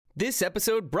This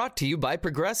episode brought to you by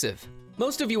Progressive.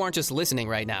 Most of you aren't just listening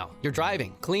right now. You're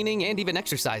driving, cleaning, and even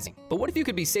exercising. But what if you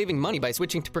could be saving money by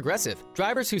switching to Progressive?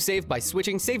 Drivers who save by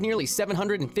switching save nearly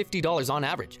 $750 on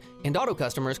average. And auto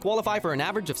customers qualify for an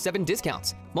average of 7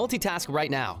 discounts. Multitask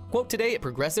right now. Quote today at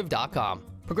Progressive.com.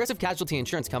 Progressive Casualty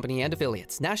Insurance Company and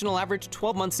Affiliates. National average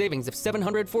 12-month savings of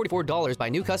 $744 by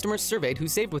new customers surveyed who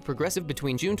saved with Progressive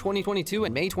between June 2022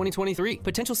 and May 2023.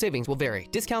 Potential savings will vary.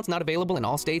 Discounts not available in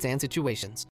all states and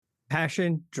situations.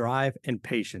 Passion, drive, and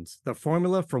patience. The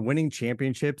formula for winning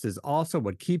championships is also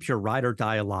what keeps your ride or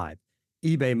die alive.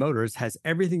 eBay Motors has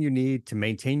everything you need to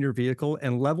maintain your vehicle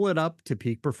and level it up to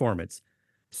peak performance.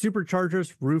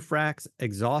 Superchargers, roof racks,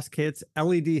 exhaust kits,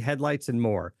 LED headlights, and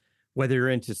more. Whether you're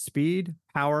into speed,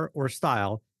 power, or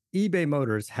style, eBay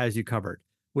Motors has you covered.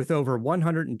 With over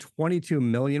 122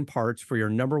 million parts for your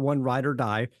number one ride or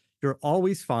die, you'll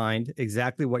always find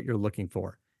exactly what you're looking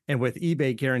for. And with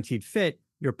eBay Guaranteed Fit,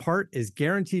 your part is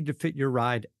guaranteed to fit your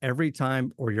ride every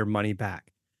time or your money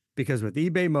back. Because with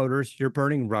eBay Motors, you're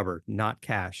burning rubber, not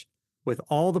cash. With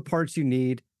all the parts you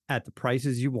need at the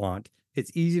prices you want, it's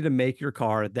easy to make your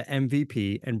car the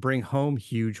MVP and bring home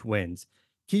huge wins.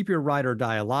 Keep your ride or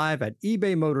die alive at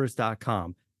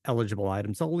ebaymotors.com. Eligible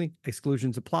items only.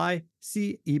 Exclusions apply.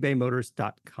 See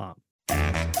ebaymotors.com.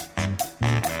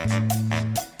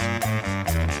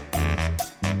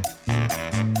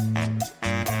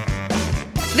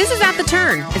 This is At the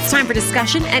Turn. It's time for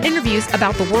discussion and interviews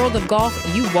about the world of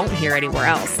golf you won't hear anywhere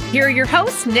else. Here are your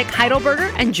hosts, Nick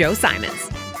Heidelberger and Joe Simons.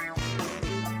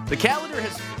 The calendar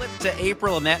has flipped to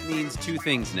April, and that means two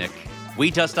things, Nick.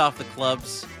 We dust off the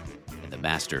clubs, and the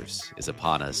Masters is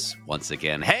upon us once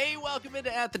again. Hey, welcome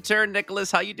into At the Turn,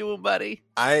 Nicholas. How you doing, buddy?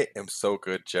 I am so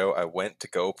good, Joe. I went to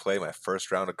go play my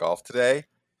first round of golf today.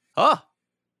 Huh?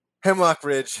 Hemlock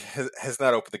Ridge has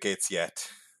not opened the gates yet.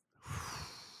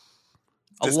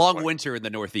 A long winter in the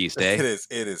Northeast, eh? It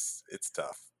is. It's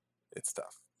tough. It's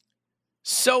tough.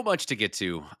 So much to get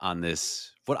to on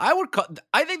this.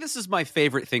 I think this is my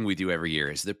favorite thing we do every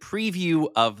year is the preview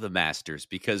of the Masters,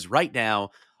 because right now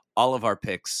all of our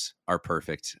picks are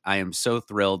perfect. I am so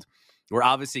thrilled. We're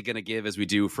obviously going to give, as we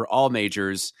do for all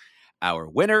majors, our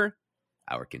winner,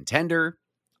 our contender,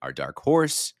 our dark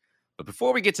horse. But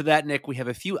before we get to that, Nick, we have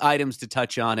a few items to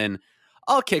touch on, and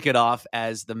I'll kick it off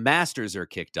as the Masters are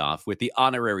kicked off with the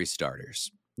honorary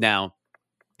starters. Now,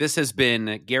 this has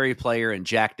been Gary Player and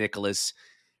Jack Nicklaus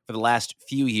for the last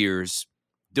few years,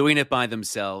 doing it by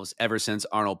themselves ever since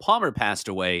Arnold Palmer passed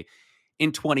away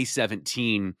in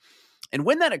 2017. And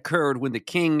when that occurred, when the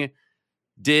king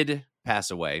did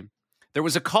pass away, there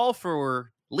was a call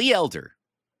for Lee Elder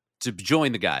to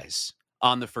join the guys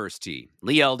on the first tee.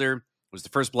 Lee Elder was the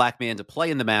first black man to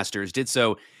play in the Masters, did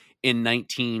so in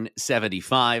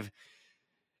 1975,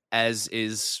 as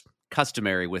is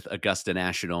customary with Augusta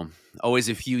National. Always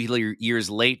a few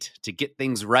years late to get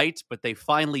things right, but they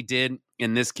finally did.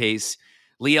 In this case,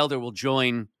 Lee Elder will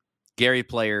join Gary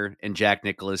Player and Jack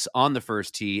Nicklaus on the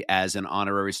first tee as an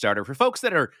honorary starter. For folks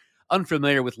that are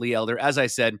unfamiliar with Lee Elder, as I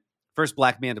said, first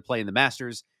black man to play in the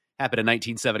Masters, happened in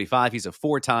 1975. He's a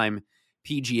 4-time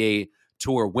PGA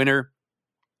Tour winner.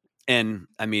 And,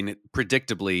 I mean,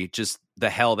 predictably, just the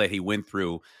hell that he went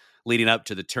through leading up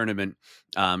to the tournament,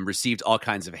 received all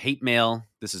kinds of hate mail.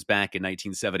 This is back in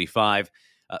 1975.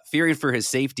 Fearing for his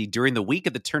safety, during the week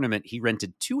of the tournament, he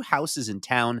rented 2 houses in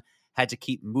town, had to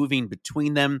keep moving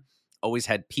between them, always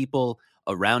had people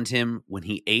around him when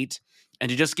he ate.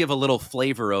 And to just give a little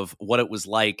flavor of what it was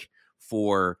like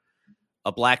for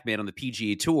a black man on the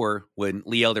PGA Tour when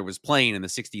Lee Elder was playing in the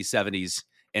 60s, 70s,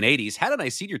 and 80s, had a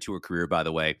nice senior tour career, by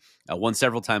the way, won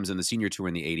several times in the senior tour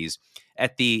in the 80s.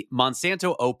 At the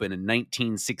Monsanto Open in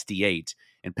 1968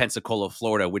 in Pensacola,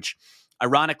 Florida, which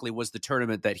ironically was the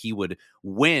tournament that he would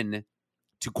win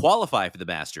to qualify for the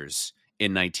Masters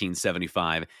in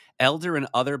 1975, Elder and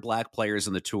other black players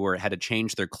on the tour had to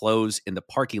change their clothes in the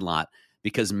parking lot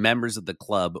because members of the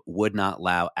club would not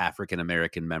allow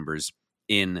African-American members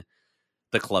in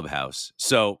the clubhouse.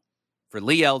 So for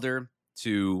Lee Elder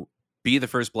to be the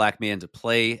first black man to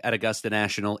play at Augusta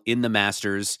National in the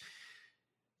Masters,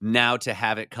 now to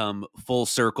have it come full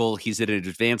circle, he's at an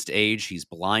advanced age. He's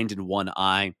blind in one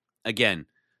eye. Again,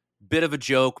 bit of a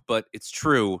joke, but it's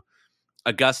true.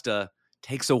 Augusta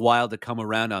takes a while to come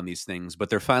around on these things,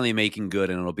 but they're finally making good,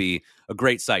 and it'll be a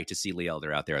great sight to see Lee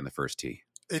Elder out there on the first tee.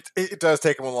 It does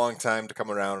take them a long time to come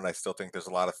around, and I still think there's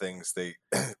a lot of things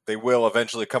they will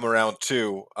eventually come around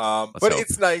to. But hope.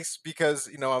 It's nice because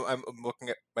I'm looking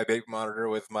at my baby monitor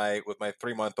with my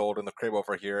 3-month-old in the crib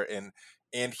over here,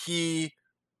 and he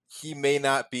may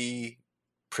not be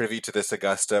privy to this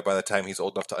Augusta by the time he's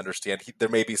old enough to understand. There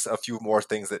may be a few more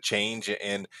things that change,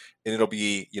 and it'll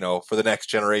be, for the next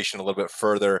generation a little bit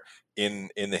further in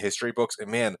the history books. And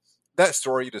man, that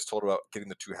story you just told about getting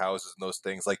the 2 houses and those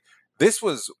things, like this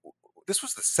was the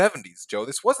 70s, Joe.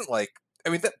 This wasn't like,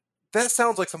 that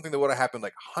sounds like something that would have happened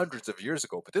like hundreds of years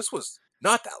ago, but this was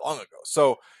not that long ago.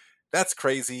 So that's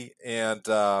crazy. And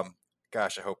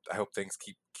gosh, I hope things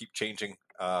keep changing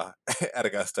at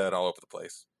Augusta and all over the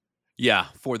place. Yeah,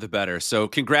 for the better. So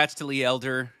congrats to Lee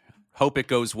Elder. Hope it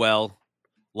goes well.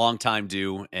 Long time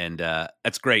due. And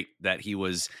that's great that he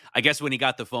was, I guess when he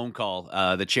got the phone call,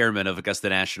 the chairman of Augusta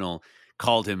National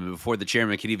called him, and before the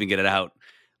chairman could even get it out,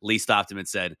 Lee stopped him and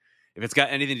said, if it's got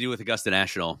anything to do with Augusta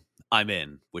National, I'm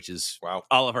in, which is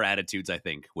all of our attitudes, I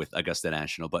think, with Augusta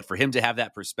National. But for him to have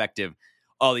that perspective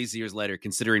all these years later,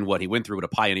 considering what he went through, what a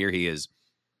pioneer he is,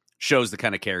 shows the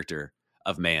kind of character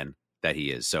of man that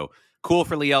he is. So cool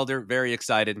for Lee Elder. Very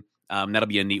excited. That'll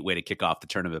be a neat way to kick off the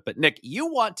tournament. But Nick,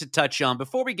 you want to touch on,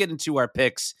 before we get into our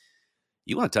picks,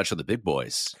 you want to touch on the big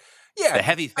boys. Yeah, the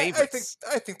heavy favorites.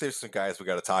 I think there's some guys we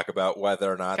got to talk about,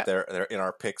 whether or not they're in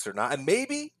our picks or not, and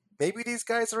maybe these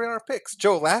guys are in our picks.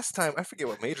 Joe, last time, I forget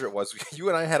what major it was. You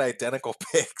and I had identical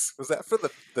picks. Was that for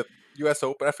the U.S.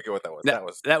 Open? I forget what that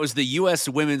was. That was the U.S.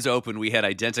 Women's Open. We had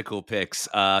identical picks.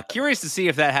 Curious to see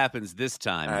if that happens this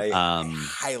time. I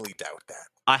highly doubt that.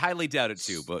 I highly doubt it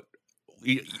too, but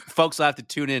folks will have to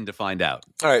tune in to find out.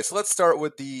 All right, so let's start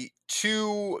with the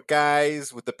 2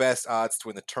 guys with the best odds to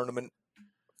win the tournament.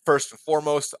 First and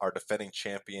foremost, our defending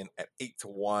champion at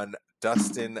 8-1,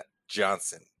 Dustin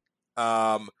Johnson.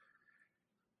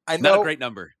 I know, not a great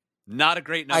number. Not a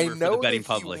great number for the betting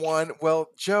public. He won. Well,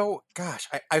 Joe, gosh,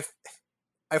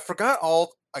 I forgot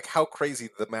all like how crazy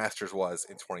the Masters was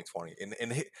in 2020,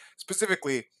 and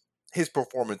specifically his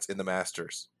performance in the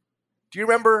Masters. Do you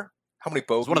remember how many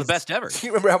bogeys? It was one of the best ever. Do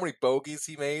you remember how many bogeys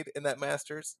he made in that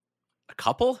Masters? A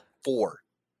couple? 4.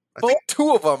 I think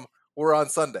 2 of them were on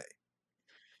Sunday.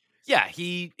 Yeah,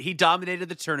 he dominated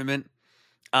the tournament.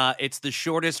 It's the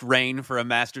shortest reign for a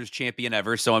Masters champion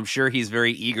ever, so I'm sure he's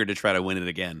very eager to try to win it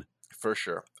again. For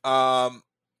sure.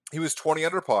 He was 20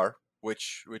 under par,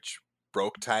 which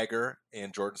broke Tiger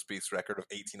and Jordan Spieth's record of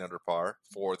 18 under par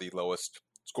for the lowest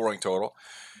scoring total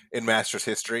in Masters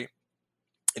history.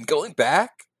 And going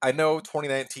back, I know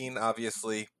 2019,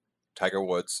 obviously, Tiger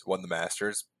Woods won the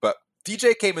Masters, but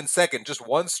DJ came in second, just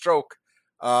 1 stroke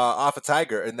off of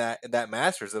Tiger in that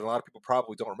Masters, and a lot of people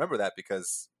probably don't remember that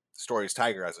because the story is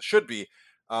Tiger, as it should be.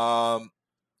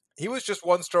 He was just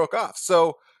 1 stroke off,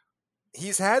 so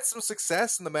he's had some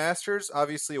success in the Masters.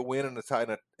 Obviously, a win and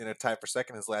a tie for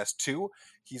second his last 2.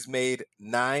 He's made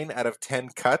 9 out of 10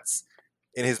 cuts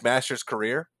in his Masters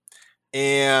career,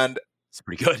 and it's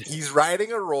pretty good. He's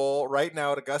riding a roll right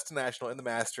now at Augusta National in the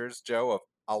Masters, Joe, of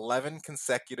 11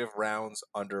 consecutive rounds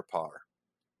under par.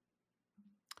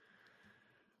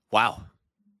 Wow.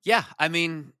 Yeah, I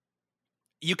mean,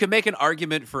 you can make an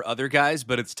argument for other guys,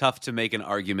 but it's tough to make an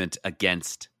argument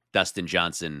against Dustin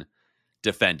Johnson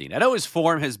defending. I know his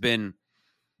form has been,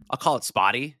 I'll call it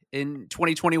spotty in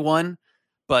 2021,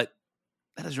 but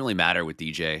that doesn't really matter with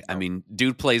DJ. I mean,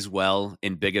 dude plays well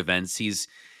in big events.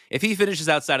 If he finishes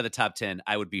outside of the top 10,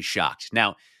 I would be shocked.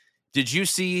 Now, did you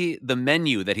see the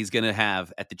menu that he's going to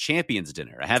have at the Champions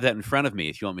Dinner? I have that in front of me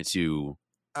if you want me to.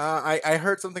 I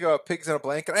heard something about pigs in a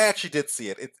blanket. I actually did see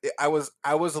it. I was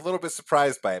a little bit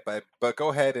surprised by it, but go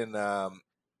ahead and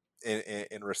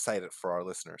recite it for our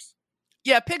listeners.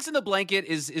 Yeah, pigs in the blanket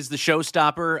is the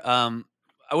showstopper.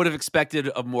 I would have expected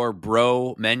a more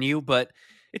bro menu, but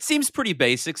it seems pretty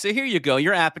basic. So here you go.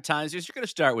 Your appetizers. You're going to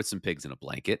start with some pigs in a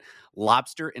blanket,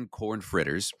 lobster and corn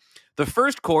fritters. The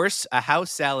first course, a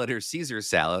house salad or Caesar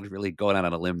salad, really going out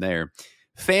on a limb there.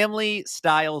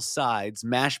 Family-style sides,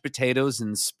 mashed potatoes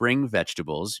and spring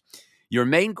vegetables. Your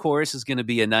main course is going to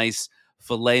be a nice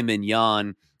filet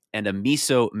mignon and a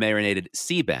miso-marinated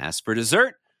sea bass. For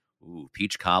dessert,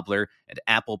 peach cobbler and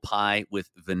apple pie with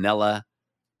vanilla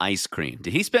ice cream.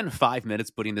 Did he spend 5 minutes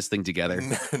putting this thing together?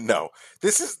 No.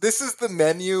 This is the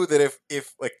menu that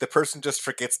if like the person just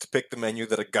forgets to pick the menu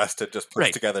that Augusta just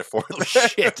puts together for them. Oh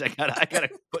shit, I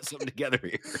gotta put something together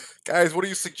here. Guys, what do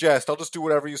you suggest? I'll just do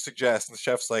whatever you suggest. And the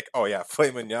chef's like, oh yeah, filet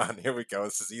mignon. Here we go.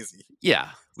 This is easy. Yeah.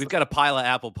 We've got a pile of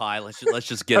apple pie. Let's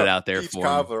just get it out there peach for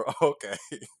cobbler. him. Okay.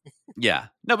 Yeah.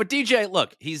 No, but DJ,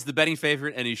 look, he's the betting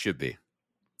favorite and he should be.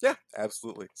 Yeah,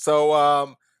 absolutely.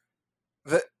 So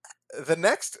the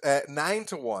next at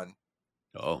 9-1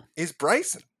 is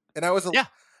Bryson. And I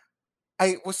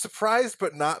was surprised,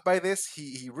 but not by this.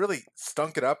 He really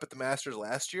stunk it up at the Masters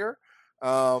last year.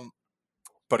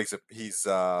 But but he's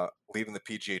leading the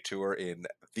PGA Tour in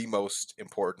the most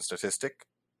important statistic,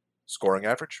 scoring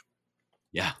average.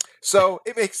 Yeah. So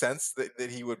it makes sense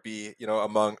that he would be,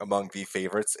 among the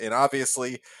favorites. And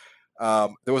obviously,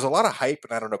 there was a lot of hype,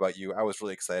 and I don't know about you. I was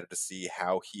really excited to see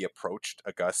how he approached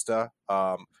Augusta,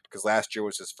 because last year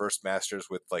was his first Masters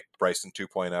with like Bryson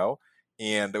 2.0,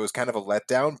 and it was kind of a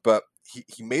letdown. But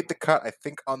he made the cut, I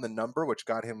think, on the number, which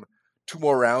got him 2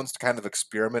 more rounds to kind of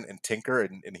experiment and tinker,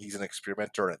 and he's an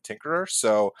experimenter and a tinkerer.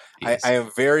 So I am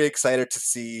very excited to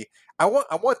see. I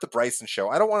want the Bryson show.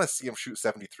 I don't want to see him shoot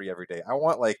 73 every day. I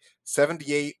want like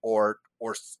 78 or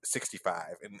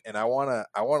 65, and I want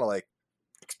to like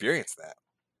experience that.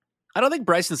 I don't think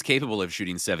Bryson's capable of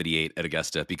shooting 78 at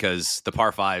Augusta because the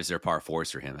par 5s are par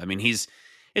 4s for him. I mean,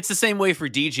 it's the same way for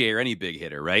DJ or any big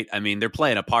hitter, right? I mean, they're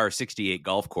playing a par 68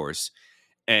 golf course,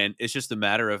 and it's just a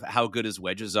matter of how good his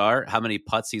wedges are, how many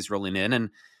putts he's rolling in,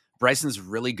 and Bryson's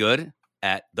really good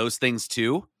at those things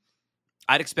too.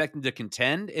 I'd expect him to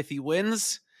contend if he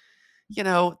wins.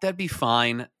 That'd be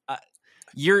fine.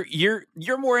 You're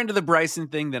more into the Bryson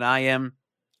thing than I am.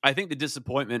 I think the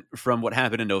disappointment from what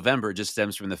happened in November just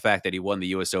stems from the fact that he won the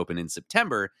U.S. Open in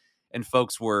September, and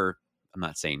folks were, I'm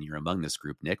not saying you're among this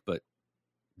group, Nick, but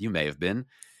you may have been.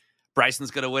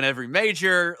 Bryson's going to win every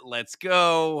major. Let's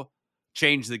go.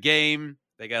 Change the game.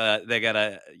 They gotta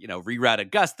reroute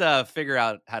Augusta, figure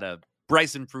out how to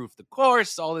Bryson-proof the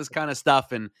course, all this kind of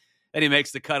stuff, and then he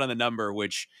makes the cut on the number,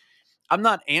 which I'm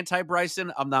not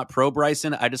anti-Bryson. I'm not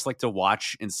pro-Bryson. I just like to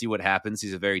watch and see what happens.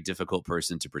 He's a very difficult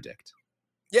person to predict.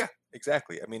 Yeah,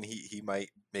 exactly. I mean, he might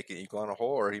make an eagle on a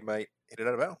hole, or he might hit it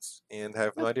out of bounds and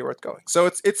have no idea where it's going. So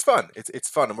it's fun. It's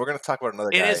fun, and we're going to talk about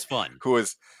another guy. It is fun. Who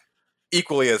is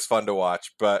equally as fun to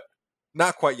watch, but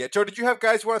not quite yet. Joe, did you have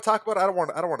guys you want to talk about? I don't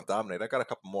want to dominate. I got a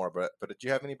couple more, but did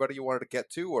you have anybody you wanted to get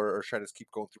to, or should I just keep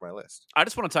going through my list? I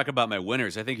just want to talk about my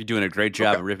winners. I think you're doing a great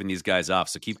job of ripping these guys off,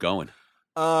 so keep going.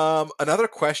 Another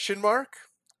question mark: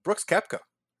 Brooks Koepka,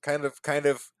 kind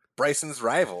of Bryson's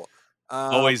rival.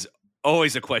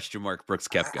 Always a question mark, Brooks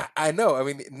Koepka. I know. I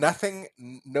mean,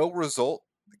 no result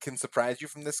can surprise you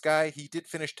from this guy. He did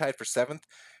finish tied for 7th at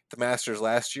the Masters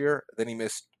last year. Then he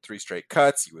missed 3 straight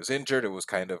cuts. He was injured. It was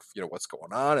kind of, what's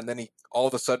going on? And then he all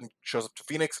of a sudden shows up to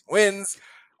Phoenix and wins.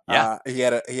 Yeah. He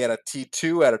had a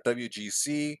T2 at a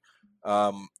WGC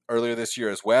earlier this year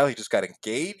as well. He just got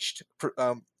engaged.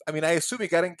 I assume he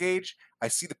got engaged. I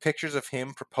see the pictures of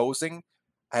him proposing.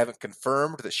 I haven't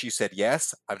confirmed that she said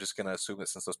yes. I'm just going to assume that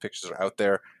since those pictures are out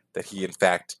there, that he in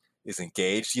fact is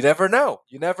engaged. You never know.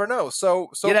 So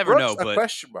you never Brooks, know, a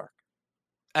question mark.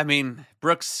 I mean,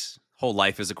 Brooks' whole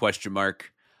life is a question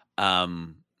mark.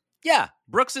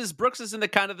 Brooks is in the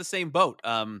kind of the same boat.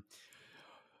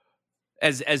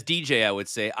 As DJ, I would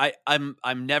say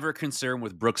I'm never concerned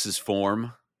with Brooks's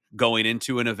form going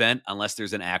into an event unless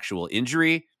there's an actual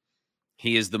injury.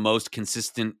 He is the most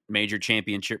consistent major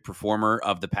championship performer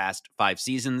of the past 5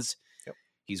 seasons. Yep.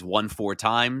 He's won 4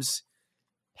 times,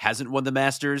 hasn't won the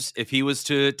Masters. If he was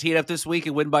to tee it up this week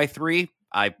and win by 3,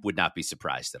 I would not be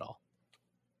surprised at all.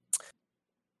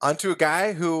 Onto a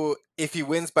guy who, if he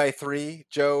wins by 3,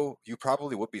 Joe, you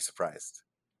probably would be surprised.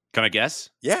 Can I guess?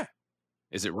 Yeah.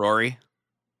 Is it Rory?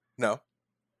 No.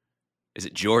 Is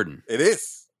it Jordan? It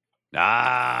is.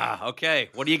 Okay.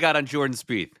 What do you got on Jordan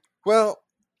Spieth? Well,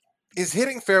 is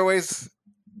hitting fairways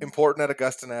important at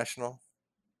Augusta National?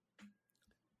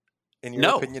 In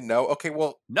your opinion, no? Okay,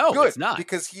 well, no, good, it's not.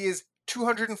 Because he is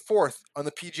 204th on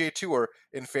the PGA Tour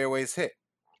in fairways hit.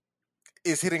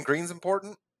 Is hitting greens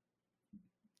important?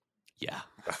 Yeah.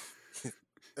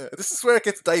 This is where it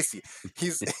gets dicey.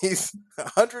 He's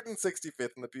 165th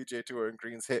in the PGA Tour in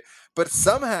greens hit, but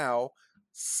somehow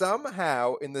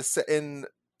in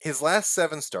his last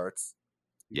 7 starts,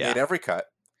 made every cut.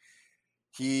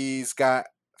 He's got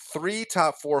 3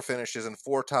 top 4 finishes and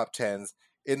 4 top 10s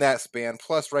in that span.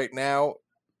 Plus, right now,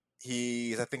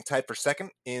 he's, I think, tied for 2nd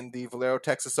in the Valero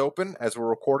Texas Open as we're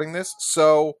recording this.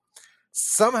 So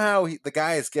somehow the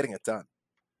guy is getting it done.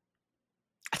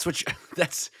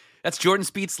 That's Jordan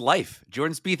Spieth's life.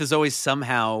 Jordan Spieth is always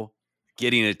somehow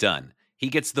getting it done. He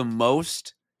gets the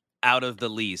most out of the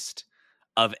least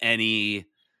of any,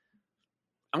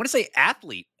 I'm going to say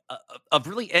athlete, of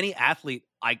really any athlete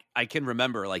I can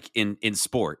remember, like in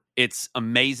sport. It's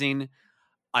amazing.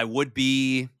 I don't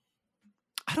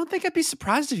think I'd be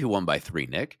surprised if he won by 3,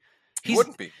 Nick. He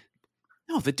wouldn't be.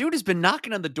 No, the dude has been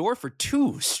knocking on the door for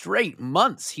 2 straight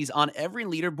months. He's on every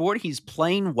leaderboard. He's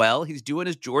playing well. He's doing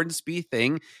his Jordan Spieth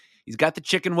thing. He's got the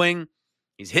chicken wing.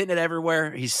 He's hitting it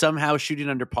everywhere. He's somehow shooting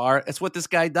under par. That's what this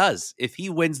guy does. If he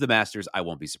wins the Masters, I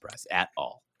won't be surprised at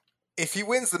all. If he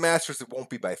wins the Masters, it won't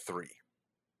be by 3.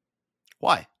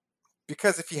 Why?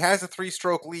 Because if he has a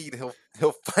 3-stroke lead,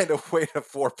 he'll find a way to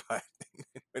 4-putt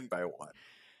and win by 1.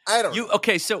 I don't know.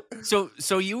 Okay, so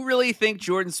you really think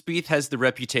Jordan Spieth has the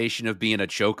reputation of being a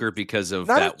choker because of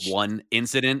that one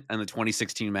incident in the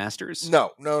 2016 Masters?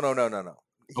 No.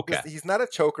 Okay. He's not a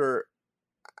choker.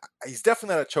 He's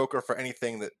definitely not a choker for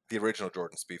anything that the original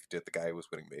Jordan Spieth did, the guy who was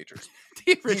winning majors.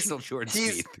 The original Jordan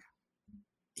Spieth.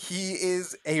 He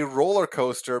is a roller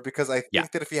coaster because I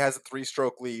think that if he has a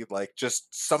 3-stroke lead, like just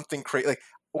something crazy, like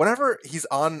whenever he's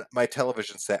on my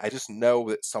television set, I just know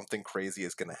that something crazy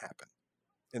is going to happen.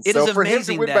 And it so is for him to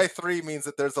amazing win that, by 3 means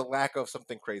that there's a lack of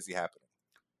something crazy happening.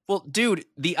 Well, dude,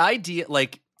 the idea,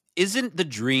 like, isn't the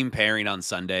dream pairing on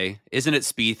Sunday? Isn't it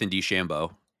Spieth and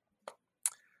DeChambeau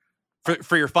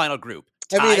for your final group?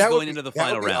 Going into the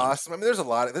final round. Awesome. I mean, there's a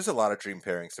lot of dream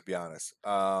pairings, to be honest.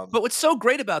 But what's so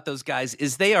great about those guys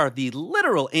is they are the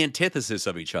literal antithesis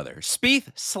of each other.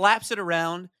 Spieth slaps it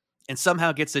around and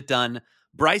somehow gets it done.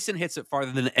 Bryson hits it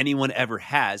farther than anyone ever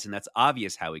has, and that's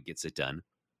obvious how he gets it done.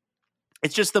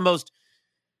 It's just the most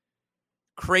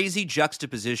crazy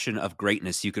juxtaposition of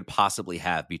greatness you could possibly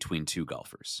have between two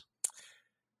golfers.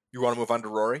 You want to move on to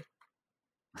Rory?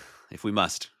 If we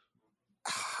must.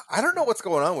 I don't know what's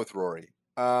going on with Rory.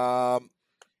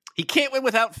 He can't win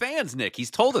without fans, Nick. He's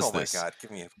told us this. Oh my God,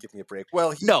 give me a break.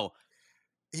 Well,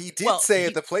 he did say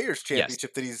at the Players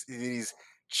Championship that he's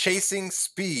chasing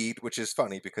speed, which is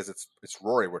funny because it's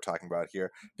Rory we're talking about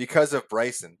here, because of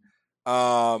Bryson.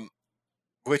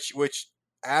 Which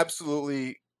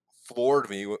absolutely floored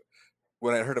me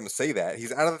when I heard him say that.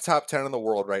 He's out of the top 10 in the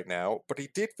world right now, but he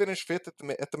did finish 5th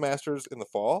at the Masters in the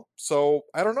fall. So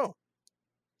I don't know.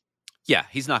 Yeah,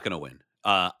 he's not going to win.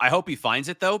 I hope he finds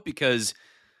it though, because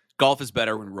golf is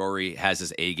better when Rory has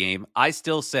his A game. I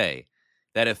still say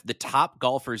that if the top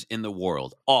golfers in the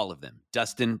world, all of them,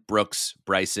 Dustin, Brooks,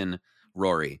 Bryson,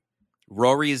 Rory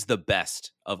is the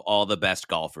best of all the best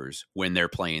golfers when they're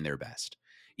playing their best.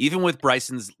 Even with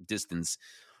Bryson's distance,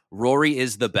 Rory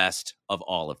is the best of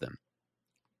all of them.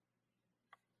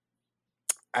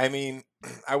 I mean,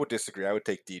 I would disagree. I would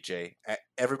take DJ.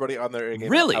 Everybody on their game,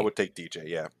 really? I would take DJ,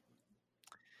 yeah.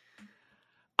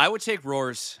 I would take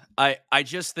Roars. I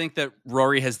just think that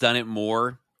Rory has done it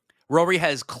more. Rory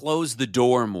has closed the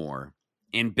door more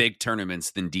in big tournaments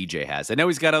than DJ has. I know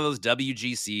he's got all those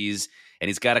WGCs and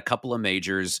he's got a couple of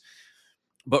majors.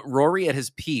 But Rory at his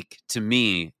peak, to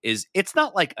me, it's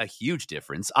not like a huge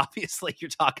difference. Obviously, you're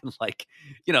talking like,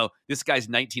 this guy's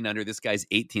 19 under, this guy's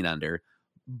 18 under.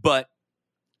 But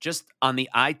just on the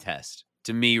eye test,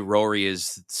 to me, Rory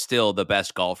is still the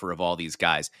best golfer of all these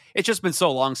guys. It's just been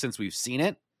so long since we've seen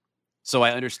it. So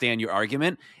I understand your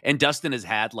argument. And Dustin has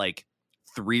had like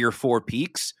 3 or 4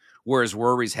 peaks, whereas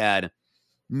Rory's had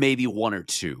maybe 1 or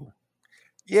 2.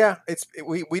 Yeah,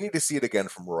 we need to see it again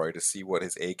from Rory to see what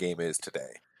his A game is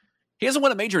today. He hasn't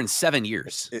won a major in 7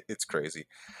 years. It's crazy.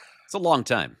 It's a long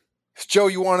time. Joe,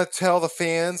 you want to tell the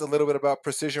fans a little bit about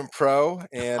Precision Pro,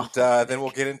 and then we'll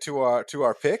get into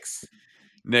our picks?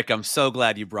 Nick, I'm so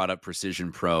glad you brought up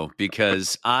Precision Pro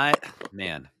because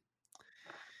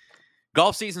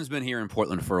golf season's been here in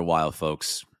Portland for a while,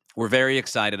 folks. We're very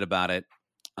excited about it.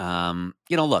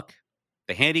 Look,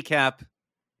 the handicap,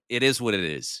 it is what it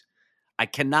is. I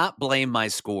cannot blame my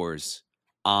scores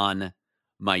on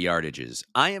my yardages.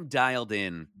 I am dialed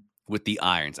in with the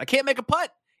irons. I can't make a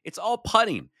putt. It's all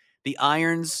putting. The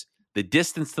irons, the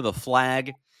distance to the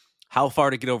flag, how far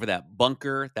to get over that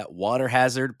bunker, that water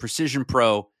hazard. Precision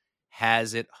Pro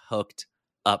has it hooked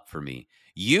up for me.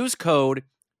 Use code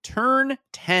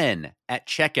TURN10 at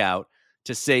checkout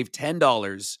to save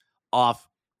 $10 off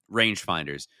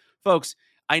rangefinders. Folks,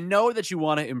 I know that you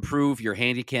want to improve your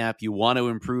handicap. You want to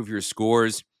improve your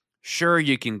scores. Sure,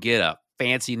 you can get a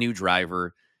fancy new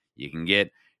driver. You can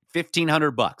get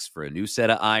 $1,500 for a new set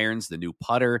of irons, the new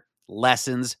putter,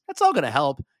 lessons. That's all going to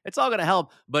help. It's all going to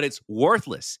help, but it's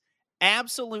worthless.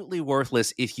 Absolutely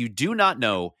worthless if you do not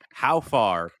know how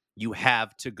far you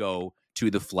have to go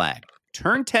to the flag.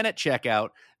 Turn 10 at checkout.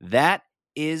 That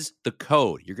is the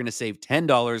code. You're going to save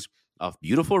 $10 off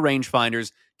beautiful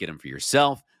rangefinders. Get them for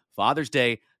yourself. Father's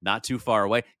Day, not too far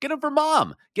away. Get them for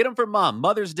mom. Get them for mom.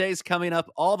 Mother's Day is coming up.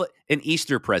 An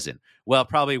Easter present. Well,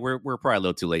 probably we're probably a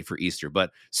little too late for Easter,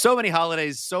 but so many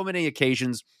holidays, so many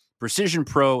occasions.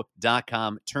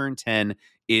 PrecisionPro.com. Turn 10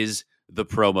 is the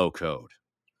promo code.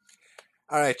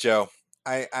 All right, Joe.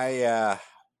 I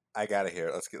got to hear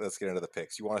it. Let's get into the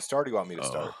picks. You want to start or you want me to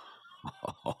start?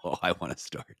 Oh, I want to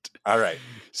start. All right.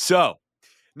 So,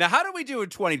 now how did we do in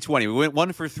 2020? We went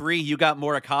 1 for 3. You got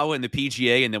Morikawa in the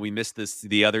PGA, and then we missed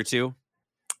the other 2?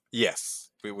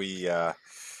 Yes. We would have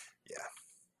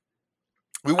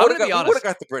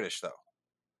got the British, though.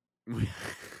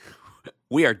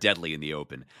 We are deadly in the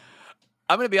open.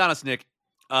 I'm going to be honest, Nick.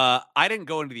 I didn't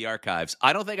go into the archives.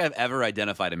 I don't think I've ever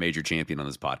identified a major champion on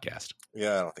this podcast.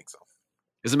 Yeah, I don't think so.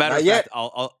 As a matter Not of yet. fact,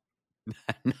 I'll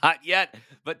not yet,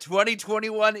 but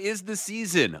 2021 is the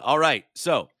season. All right.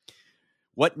 So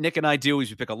what Nick and I do is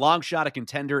we pick a long shot, a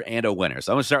contender, and a winner.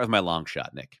 So I'm going to start with my long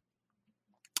shot, Nick.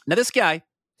 Now, this guy,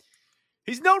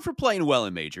 he's known for playing well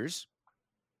in majors.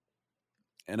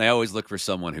 And I always look for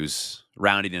someone who's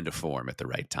rounding into form at the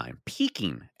right time,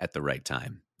 peaking at the right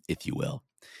time, if you will.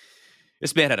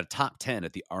 This man had a top 10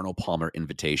 at the Arnold Palmer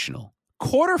Invitational,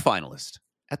 quarterfinalist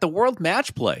at the World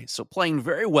Match Play, so playing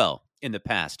very well in the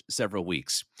past several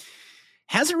weeks.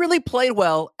 Hasn't really played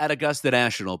well at Augusta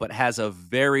National, but has a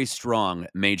very strong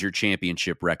major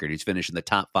championship record. He's finished in the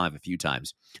top 5 a few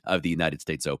times of the United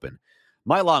States Open.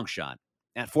 My long shot,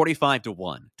 at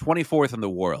 45-1, 24th in the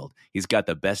world. He's got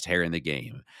the best hair in the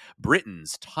game.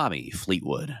 Britain's Tommy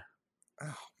Fleetwood.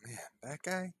 Oh, man, that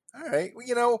guy? All right.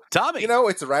 Well, Tommy.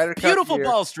 It's a Ryder Cup Beautiful year.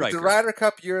 ball striker. It's a Ryder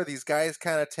Cup year. These guys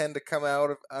kind of tend to come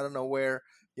out of nowhere,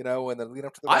 when they lead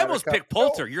up to the Ryder I almost Cup. picked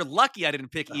Poulter. You're lucky I didn't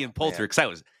pick Ian Poulter because I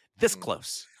was this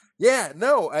close. Yeah,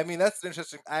 no, I mean, that's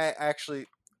interesting. I actually,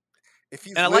 if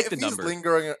he's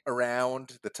lingering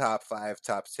around the top 5,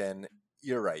 top 10,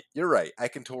 you're right. I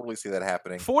can totally see that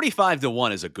happening.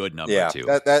 45-1 is a good number too.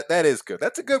 That is good.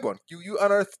 That's a good one. You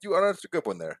unearthed a good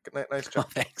one there. Nice job.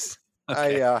 Oh, thanks.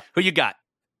 Okay. Who you got?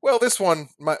 Well, this one,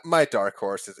 my dark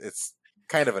horse it's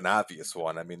kind of an obvious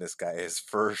one. I mean, this guy is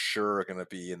for sure going to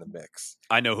be in the mix.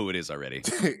 I know who it is already.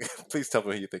 Please tell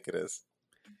me who you think it is.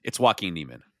 It's Joaquin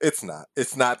Niemann. It's not.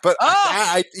 But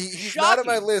he's not on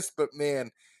my list. But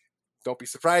man, don't be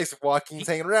surprised if Joaquin's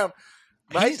hanging around.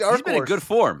 He's been in good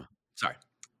form. Sorry,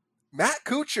 Matt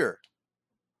Kuchar.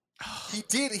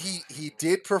 He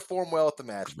did perform well at the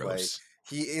match play.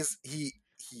 He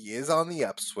is on the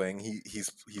upswing.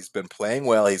 He's been playing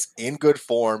well. He's in good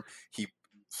form.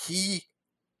 He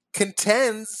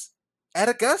contends at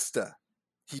Augusta.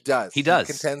 He does. He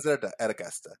contends at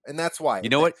Augusta, and that's why. You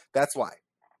know what? That's why.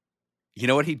 You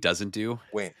know what he doesn't do?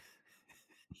 Win.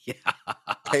 Yeah.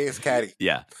 Pay his caddy.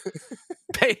 Yeah.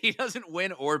 He doesn't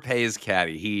win or pay his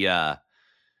caddy.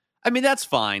 I mean, that's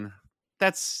fine.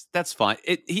 That's fine.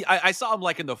 I saw him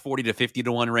like in the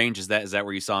 40-50-1 range. Is that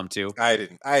where you saw him too? I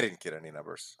didn't get any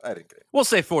numbers. I didn't get it. We'll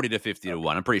say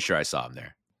 40-50-1. I'm pretty sure I saw him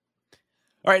there.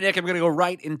 All right, Nick, I'm going to go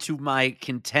right into my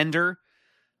contender.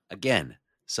 Again,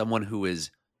 someone who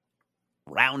is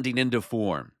rounding into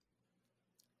form.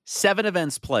 7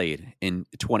 events played in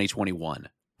 2021.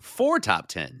 4 top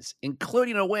 10s,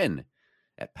 including a win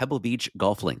at Pebble Beach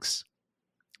Golf Links.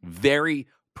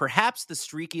 Perhaps the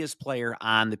streakiest player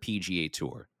on the PGA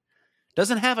Tour.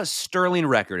 Doesn't have a sterling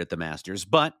record at the Masters,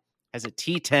 but has a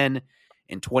T10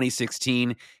 in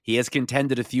 2016. He has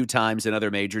contended a few times in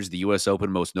other majors, the U.S.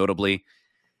 Open most notably.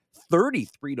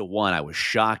 33-1. I was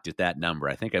shocked at that number.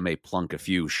 I think I may plunk a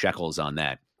few shekels on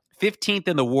that. 15th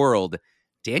in the world,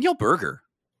 Daniel Berger.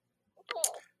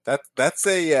 That's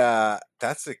an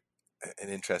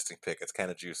interesting pick. It's kind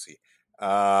of juicy.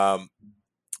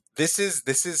 This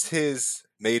is his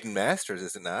maiden Masters,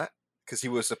 is it not? Because he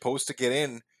was supposed to get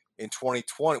in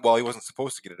 2020. Well, he wasn't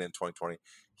supposed to get it in 2020.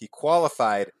 He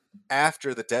qualified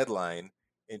after the deadline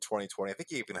in 2020. I think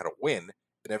he even had a win.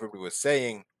 And everybody was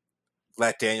saying,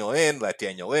 let Daniel in. They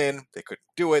couldn't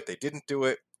do it. They didn't do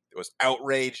it. There was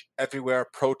outrage everywhere,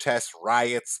 protests,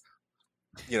 riots.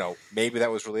 Maybe that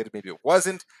was related. Maybe it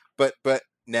wasn't. But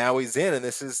now he's in, and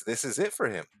this is it for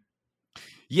him.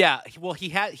 Yeah, well, he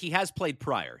has played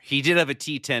prior. He did have a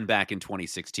T10 back in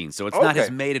 2016, so it's not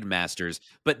his maiden Masters.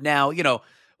 But now, a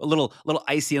little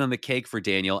icing on the cake for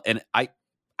Daniel, and I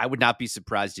would not be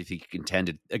surprised if he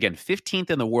contended again. 15th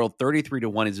in the world,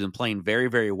 33-1. He's been playing very,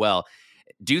 very well.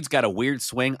 Dude's got a weird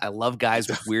swing. I love guys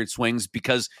with weird swings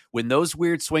because when those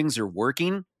weird swings are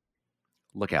working,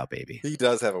 look out, baby. He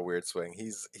does have a weird swing.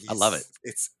 I love it.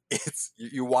 It's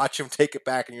you watch him take it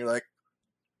back, and you're like,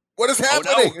 what is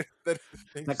happening? Oh, no.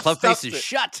 That club face is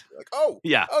shut. You're like,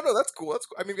 yeah. Oh no, that's cool.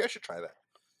 I mean, maybe I should try that.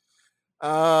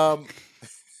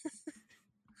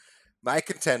 My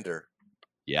contender.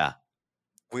 Yeah.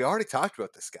 We already talked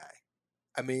about this guy.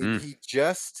 I mean, he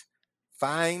just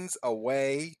finds a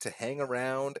way to hang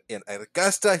around. And at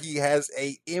Augusta, he has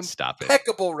a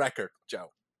impeccable record,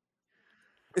 Joe.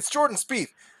 It's Jordan Spieth.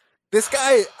 This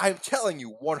guy, I'm telling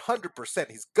you,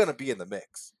 100%, he's going to be in the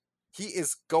mix. He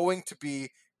is going to be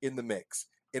in the mix.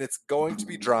 And it's going to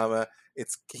be drama.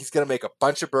 He's going to make a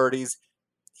bunch of birdies.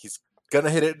 He's going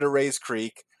to hit it into Rays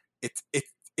Creek. It's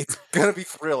going to be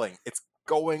thrilling. It's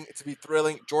going to be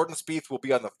thrilling. Jordan Spieth will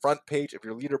be on the front page of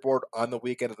your leaderboard on the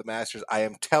weekend of the Masters. I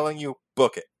am telling you,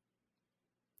 book it.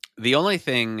 The only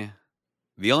thing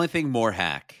more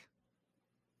hack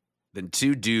than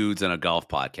two dudes on a golf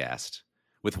podcast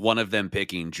with one of them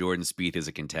picking Jordan Spieth as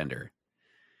a contender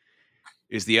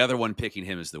is the other one picking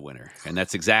him as the winner. And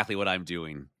that's exactly what I'm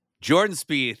doing. Jordan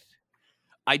Spieth,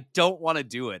 I don't want to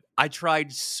do it. I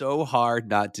tried so hard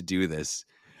not to do this,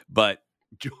 but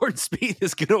Jordan Spieth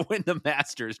is going to win the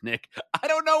Masters, Nick. I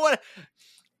don't know what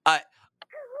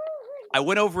I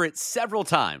went over it several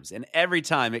times, and every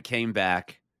time it came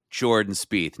back Jordan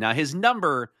Spieth. Now, his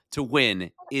number to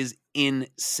win is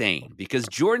insane because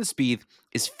Jordan Spieth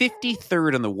is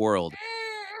 53rd in the world.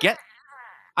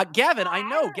 Gavin, I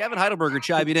know, Gavin Heidelberger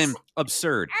chiming in.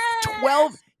 Absurd.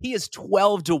 12. He is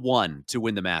 12-1 to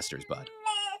win the Masters, bud.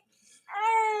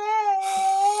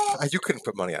 You couldn't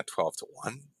put money on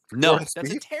 12-1. No, that's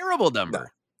a terrible number. No,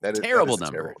 that is a terrible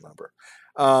number.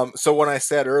 So when I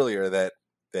said earlier that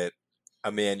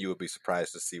a man you would be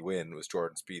surprised to see win was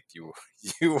Jordan Spieth, you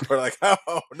were like,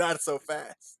 oh, not so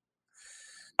fast.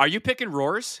 Are you picking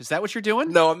Roars? Is that what you're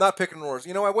doing? No, I'm not picking Roars.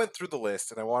 I went through the list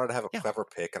and I wanted to have a clever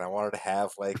pick, and I wanted to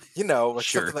have Sure.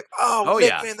 something like,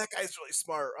 Nick, man, that guy's really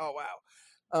smart. Oh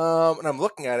wow. And I'm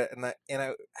looking at it and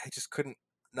I just couldn't.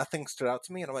 Nothing stood out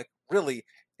to me, and I'm like, really,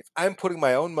 if I'm putting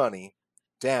my own money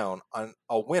down on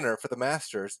a winner for the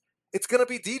Masters, it's gonna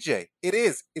be DJ. It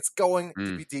is. It's going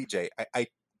to be DJ.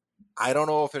 I don't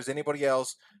know if there's anybody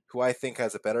else who I think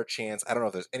has a better chance. I don't know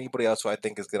if there's anybody else who I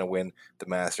think is going to win the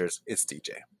Masters. It's DJ.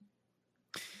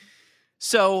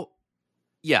 So,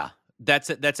 yeah, that's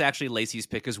actually Lacey's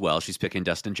pick as well. She's picking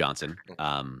Dustin Johnson.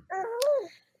 Am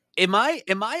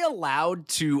I allowed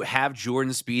to have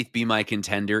Jordan Spieth be my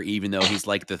contender, even though he's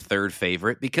like the third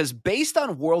favorite? Because based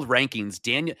on world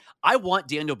rankings, I want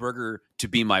Daniel Berger to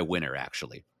be my winner,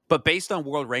 actually. But based on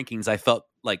world rankings, I felt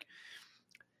like,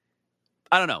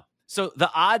 I don't know. So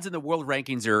the odds in the world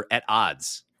rankings are at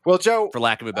odds. Well, Joe, for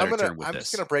lack of a better term, I'm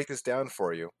just going to break this down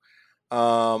for you.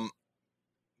 The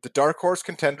dark horse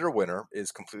contender winner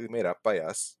is completely made up by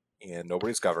us, and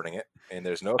nobody's governing it. And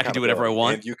there's no. I can do whatever I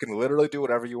want. And you can literally do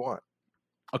whatever you want.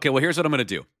 Okay, well, here's what I'm going to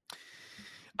do.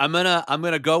 I'm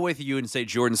gonna go with you and say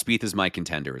Jordan Spieth is my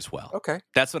contender as well. Okay,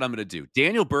 that's what I'm going to do.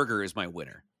 Daniel Berger is my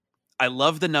winner. I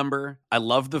love the number. I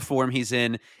love the form he's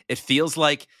in. It feels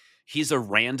like he's a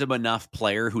random enough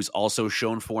player who's also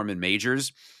shown form in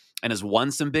majors and has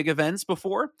won some big events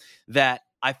before that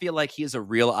I feel like he has a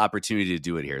real opportunity to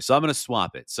do it here. So I'm going to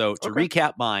swap it. So to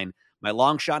recap mine, my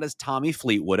long shot is Tommy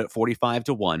Fleetwood at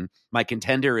 45-1. My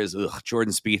contender is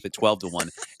Jordan Spieth at 12-1.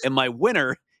 And my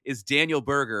winner is Daniel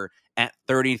Berger at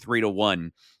 33-1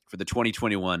 for the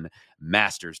 2021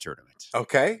 Masters tournament.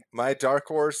 Okay. My dark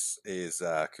horse is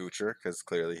Kuchar, because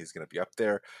clearly he's going to be up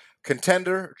there.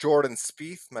 Contender, Jordan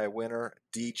Spieth. My winner,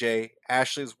 DJ.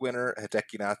 Ashley's winner,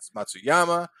 Hideki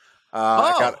Matsuyama.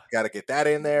 I got to get that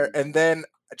in there. And then,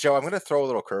 Joe, I'm going to throw a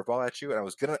little curveball at you, and I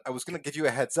was gonna give you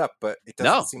a heads up, but it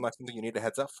doesn't seem like something you need a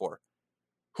heads up for.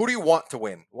 Who do you want to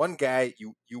win? One guy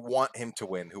you want him to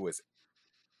win. Who is it?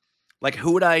 Like,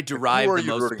 who would I derive the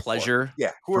most pleasure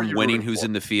from winning? Who's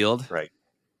in the field? Right.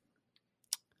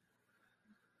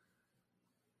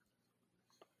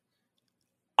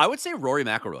 I would say Rory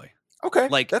McIlroy. Okay,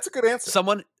 like that's a good answer.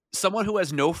 Someone who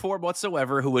has no form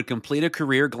whatsoever, who would complete a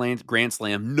career Grand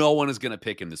Slam. No one is going to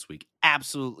pick him this week.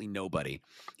 Absolutely nobody.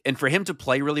 And for him to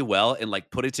play really well and like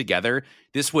put it together,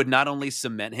 this would not only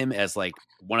cement him as like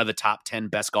one of the top 10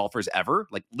 best golfers ever,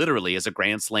 like literally as a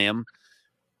Grand Slam,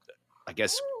 I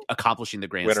guess accomplishing the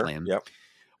Grand Slam. Yep.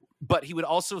 But he would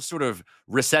also sort of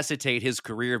resuscitate his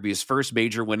career, be his first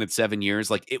major win in 7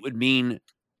 years. Like it would mean,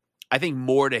 I think,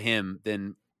 more to him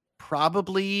than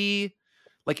probably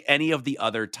like any of the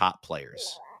other top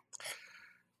players.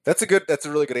 That's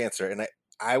a really good answer. And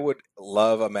I would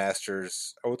love a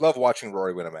Masters. I would love watching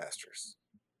Rory win a Masters.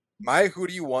 My who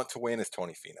do you want to win is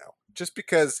Tony Finau. Just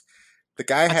because the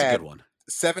guy had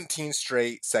 17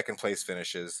 straight second place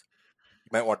finishes. You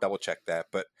might want to double check that.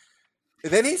 But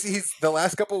then he's the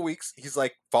last couple of weeks, he's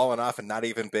like fallen off and not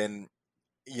even been,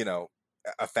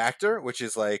 a factor, which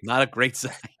is like not a great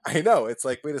sign. I know. It's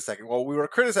like, wait a second. Well, we were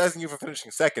criticizing you for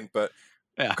finishing second, but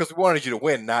because we wanted you to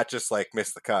win, not just like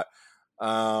miss the cut.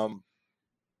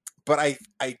 But I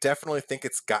definitely think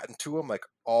it's gotten to him, like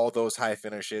all those high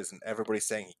finishes and everybody's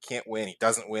saying he can't win, he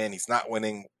doesn't win, he's not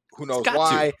winning. Who knows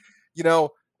why?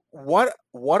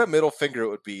 What a middle finger it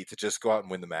would be to just go out and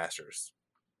win the Masters.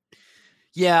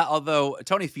 Yeah, although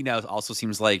Tony Finau also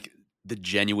seems like the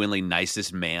genuinely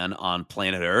nicest man on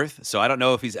planet Earth. So I don't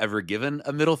know if he's ever given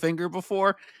a middle finger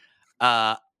before.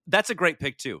 That's a great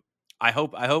pick too. I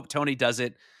hope Tony does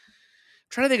it. I'm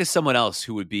trying to think of someone else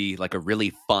who would be like a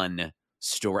really fun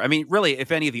story. I mean, really,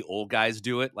 if any of the old guys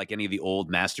do it, like any of the old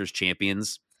Masters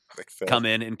champions come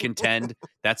in and contend,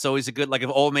 that's always a good, like if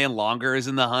Old Man Longer is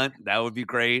in the hunt, that would be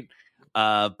great.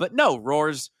 But no,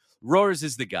 Roars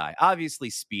is the guy. Obviously,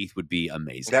 Spieth would be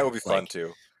amazing. That would be fun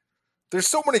too. There's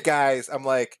so many guys. I'm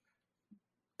like,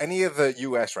 any of the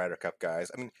U.S. Ryder Cup guys.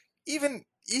 I mean, even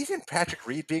Patrick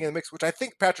Reed being in the mix, which I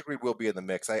think Patrick Reed will be in the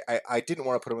mix. I didn't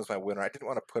want to put him as my winner. I didn't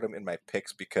want to put him in my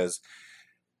picks because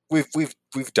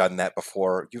we've done that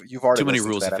before. You've already too many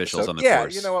rules officials episode. On the Yeah,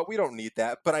 course. you know what? We don't need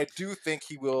that. But I do think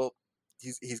he will.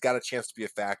 He's got a chance to be a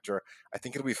factor. I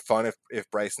think it'll be fun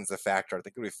if Bryson's a factor. I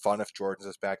think it'll be fun if Jordan's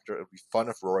a factor. It'll be fun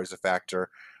if Rory's a factor.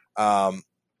 It'll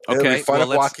be fun if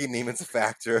Joaquin Niemann's a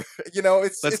factor. You know,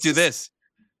 let's do this.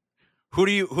 Who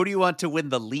do you want to win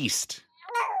the least?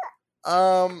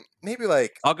 Maybe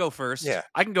like I'll go first. Yeah,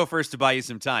 I can go first to buy you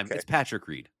some time. Okay. It's Patrick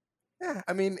Reed. Yeah,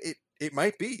 I mean it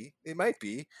might be. It might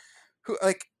be. Who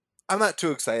like I'm not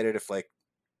too excited if like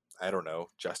I don't know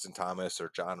Justin Thomas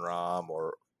or John Rahm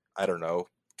or I don't know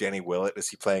Danny Willett. Is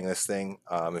he playing this thing?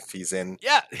 If he's in,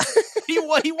 yeah, he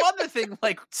won the thing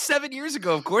like 7 years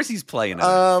ago. Of course he's playing it.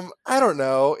 I don't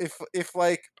know if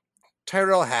like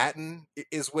Tyrell Hatton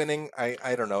is winning.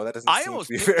 I don't know. That doesn't seem to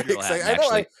be very exciting. I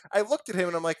know. I looked at him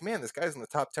and I'm like, man, this guy's in the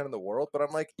top 10 in the world. But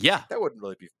I'm like, yeah, that wouldn't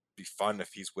really be fun if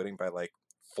he's winning by like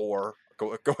 4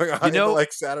 going on into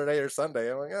like Saturday or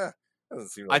Sunday. I'm like, that doesn't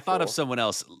seem. I thought of someone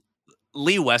else.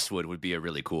 Lee Westwood would be a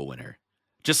really cool winner.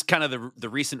 Just kind of the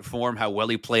recent form, how well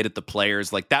he played at the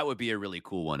Players, like that would be a really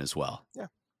cool one as well. Yeah.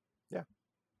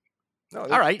 No,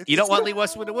 all right, you don't want Lee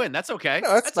Westwood to win. That's okay.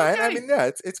 No, that's fine. Okay. I mean,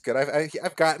 yeah, it's good.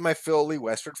 I've gotten my fill Lee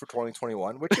Westwood for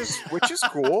 2021, which is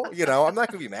cool. You know, I'm not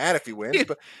going to be mad if he wins.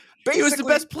 But he was the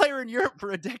best player in Europe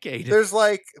for a decade. There's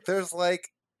like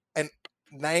an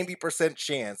 90%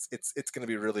 chance it's going to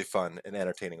be really fun and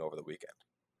entertaining over the weekend.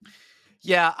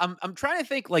 Yeah, I'm trying to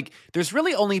think. Like, there's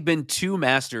really only been 2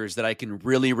 Masters that I can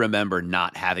really remember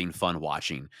not having fun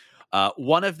watching.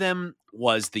 One of them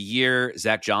was the year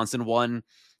Zach Johnson won.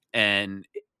 And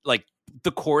like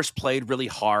the course played really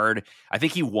hard. I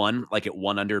think he won like at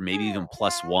 1 under, maybe even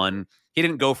 +1. He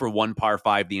didn't go for 1 par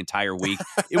 5 the entire week.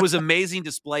 It was amazing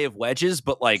display of wedges,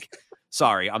 but like,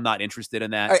 sorry, I'm not interested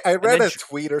in that. I read a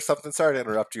tweet or something. Sorry to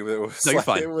interrupt you, but it was no, you're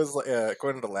fine. It was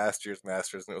going into last year's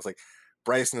Masters, and it was like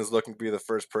Bryson is looking to be the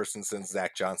first person since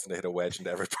Zach Johnson to hit a wedge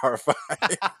into every par 5.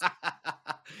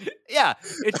 Yeah,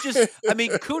 it's just, I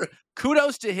mean,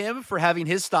 kudos to him for having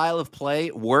his style of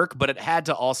play work, but it had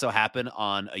to also happen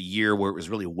on a year where it was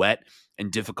really wet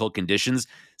and difficult conditions.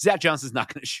 Zach Johnson's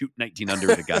not going to shoot 19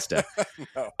 under at Augusta.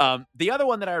 No. The other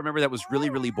one that I remember that was really,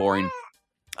 really boring,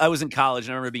 I was in college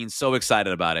and I remember being so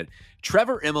excited about it.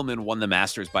 Trevor Immelman won the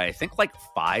Masters by, I think, like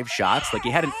 5 shots. Like he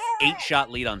had an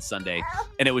 8-shot lead on Sunday,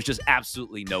 and it was just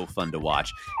absolutely no fun to watch.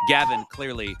 Gavin,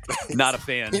 clearly not a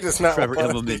fan. He does not Trevor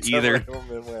want Immelman to see either. Trevor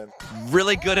Immelman win.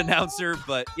 Really good announcer,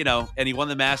 but you know, and he won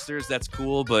the Masters. That's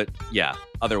cool, but yeah,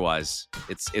 otherwise,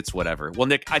 it's whatever. Well,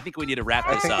 Nick, I think we need to wrap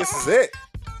this up. This is it.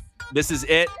 This is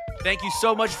it. Thank you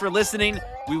so much for listening.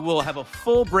 We will have a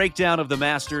full breakdown of the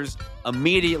Masters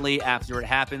immediately after it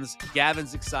happens.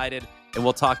 Gavin's excited, and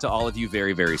we'll talk to all of you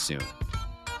very, very soon.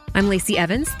 I'm Lacey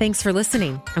Evans. Thanks for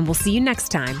listening, and we'll see you next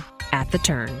time at The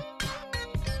Turn.